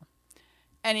you go.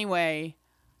 Anyway,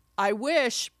 I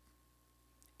wish,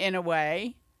 in a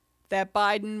way, that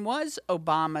Biden was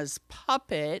Obama's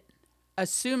puppet,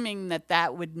 assuming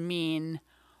that would mean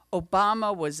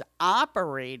Obama was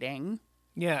operating.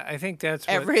 Yeah, I think that's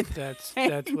what everything.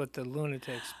 That's what the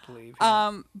lunatics believe.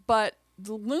 But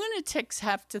the lunatics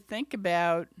have to think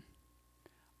about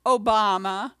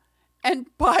Obama and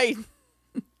Biden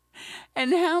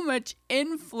and how much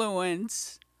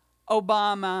influence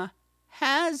Obama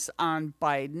has on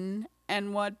Biden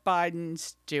and what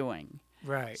Biden's doing.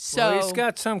 Right. So, well, he's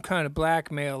got some kind of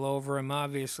blackmail over him,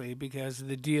 obviously, because of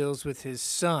the deals with his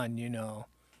son, You know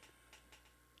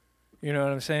what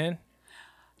I'm saying?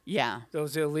 Yeah.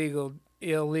 Those illegal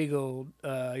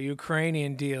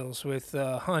Ukrainian deals with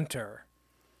Hunter.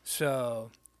 So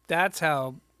that's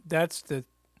the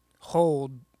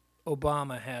hold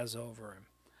Obama has over him.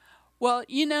 Well,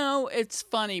 it's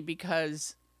funny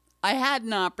because I had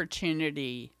an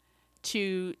opportunity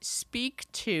to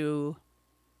speak to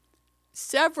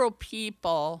several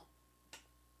people,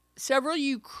 several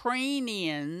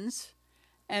Ukrainians,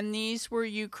 and these were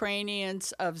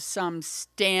Ukrainians of some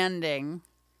standing.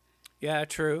 Yeah,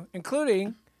 true.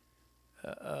 Including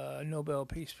a Nobel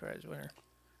Peace Prize winner.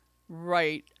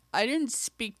 Right. I didn't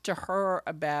speak to her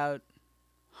about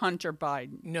Hunter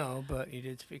Biden. No, but you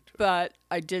did speak to her. But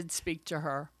I did speak to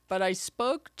her. But I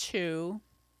spoke to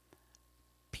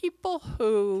people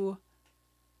who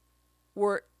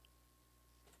were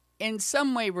in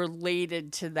some way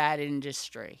related to that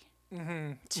industry.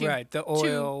 Mm-hmm. Right, the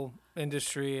oil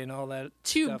industry and all that.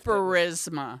 To stuff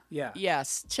Burisma. Yeah.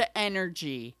 Yes, to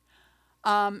energy.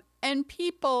 And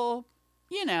people,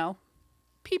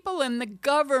 people in the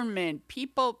government,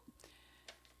 people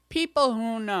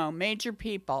who know, major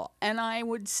people. And I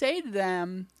would say to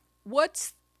them,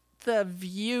 what's the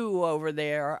view over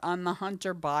there on the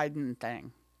Hunter Biden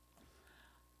thing?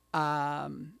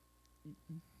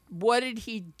 What did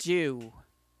he do?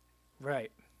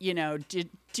 Right.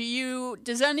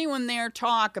 Does anyone there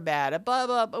talk about it? Blah,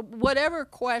 blah, blah, whatever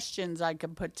questions I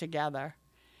could put together.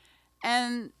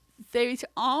 And they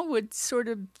all would sort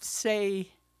of say,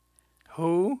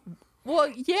 who? Well,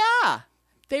 yeah.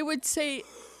 They would say,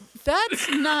 that's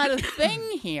not a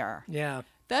thing here. Yeah.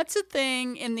 That's a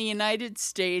thing in the United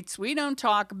States. We don't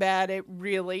talk about it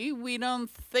really. We don't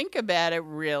think about it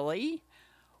really.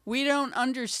 We don't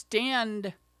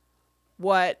understand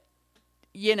what,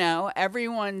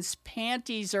 everyone's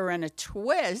panties are in a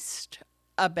twist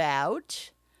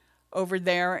about over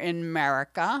there in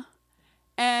America.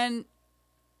 And,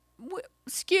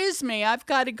 excuse me, I've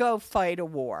got to go fight a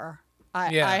war.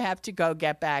 I have to go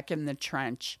get back in the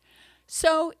trench.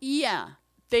 So, yeah,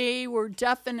 they were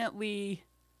definitely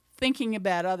thinking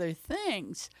about other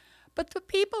things. But the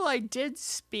people I did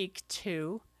speak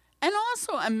to, and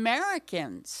also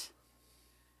Americans,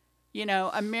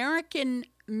 American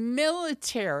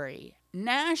military,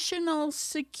 national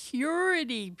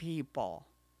security people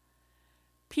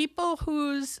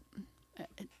whose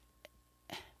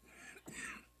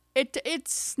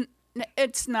it's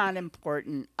not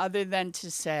important other than to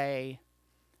say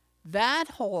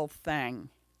that whole thing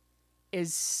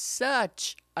is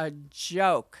such a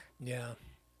joke. Yeah.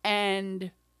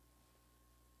 And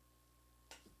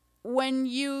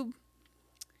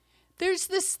there's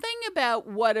this thing about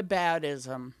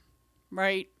whataboutism,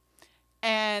 right?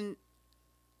 And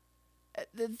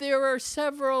there are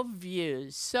several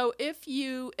views. So if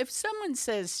someone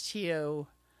says to you,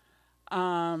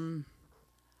 I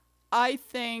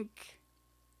think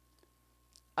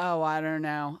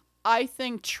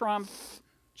Trump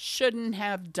shouldn't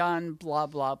have done blah,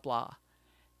 blah, blah.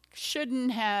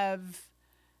 Shouldn't have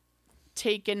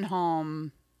taken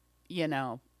home,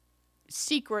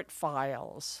 secret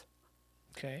files.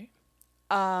 Okay.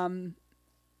 And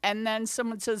then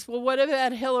someone says, well, what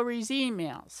about Hillary's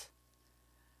emails?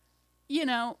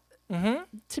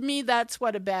 To me, that's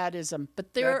whataboutism.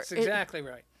 But that's exactly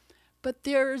right. But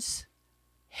there's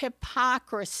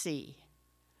hypocrisy,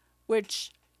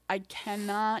 which I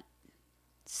cannot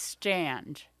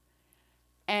stand.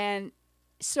 And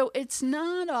so it's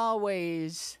not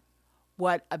always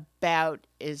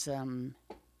whataboutism.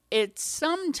 It's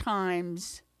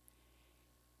sometimes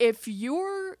if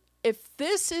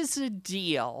this is a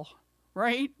deal,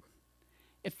 right?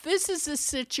 If this is a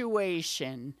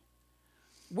situation,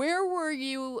 where were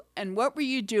you and what were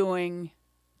you doing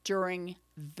during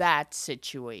that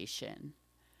situation?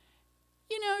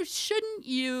 Shouldn't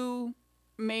you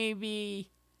maybe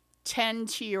tend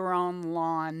to your own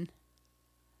lawn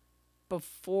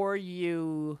before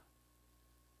you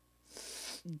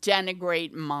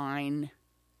denigrate mine?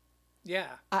 Yeah.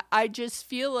 I just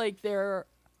feel like there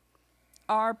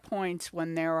are points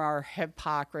when there are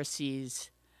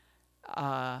hypocrisies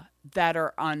that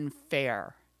are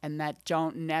unfair and that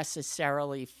don't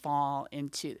necessarily fall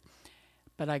into.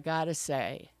 But I gotta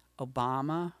say,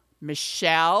 Obama,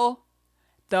 Michelle,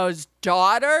 those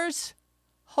daughters,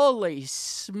 holy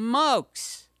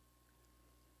smokes.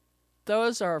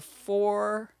 Those are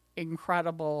 4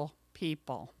 incredible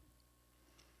people.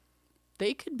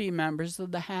 They could be members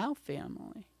of the Howe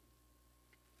family.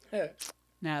 Yeah.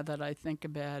 Now that I think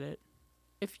about it.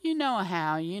 If you know a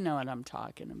Howe, you know what I'm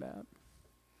talking about.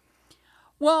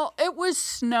 Well, it was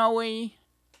snowy.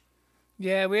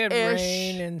 Yeah, we had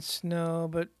rain and snow,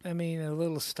 but, a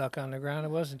little stuck on the ground.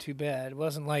 It wasn't too bad. It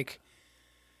wasn't like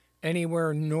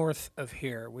anywhere north of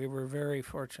here. We were very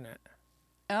fortunate.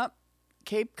 Yep.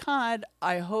 Cape Cod.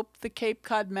 I hope the Cape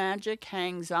Cod magic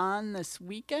hangs on this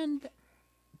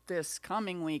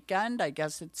coming weekend. I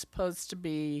guess it's supposed to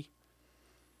be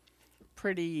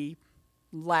pretty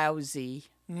lousy.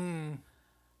 Mm.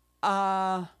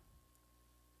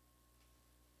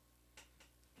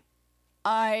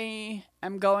 I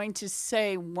am going to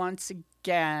say once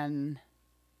again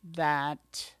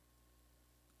that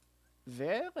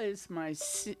where is my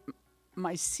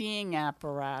seeing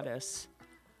apparatus?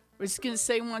 I was going to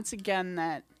say once again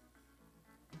that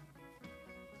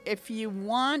if you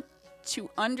want to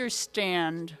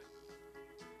understand,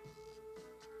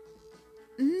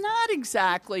 not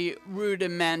exactly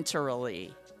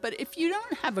rudimentarily, but if you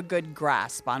don't have a good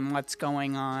grasp on what's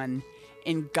going on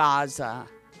in Gaza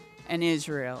and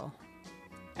Israel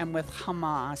and with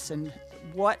Hamas and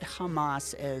what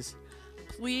Hamas is,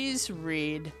 please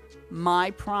read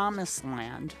My Promised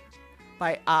Land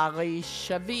by Ali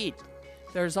Shavit.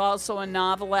 There's also a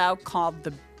novel out called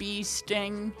The Bee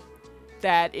Sting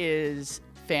that is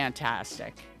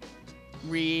fantastic.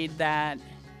 Read that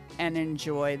and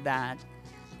enjoy that.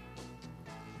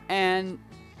 And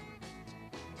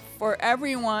for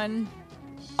everyone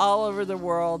all over the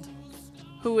world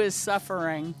who is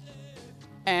suffering,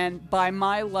 and by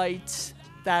my lights,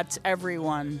 that's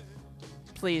everyone,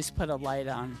 please put a light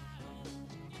on.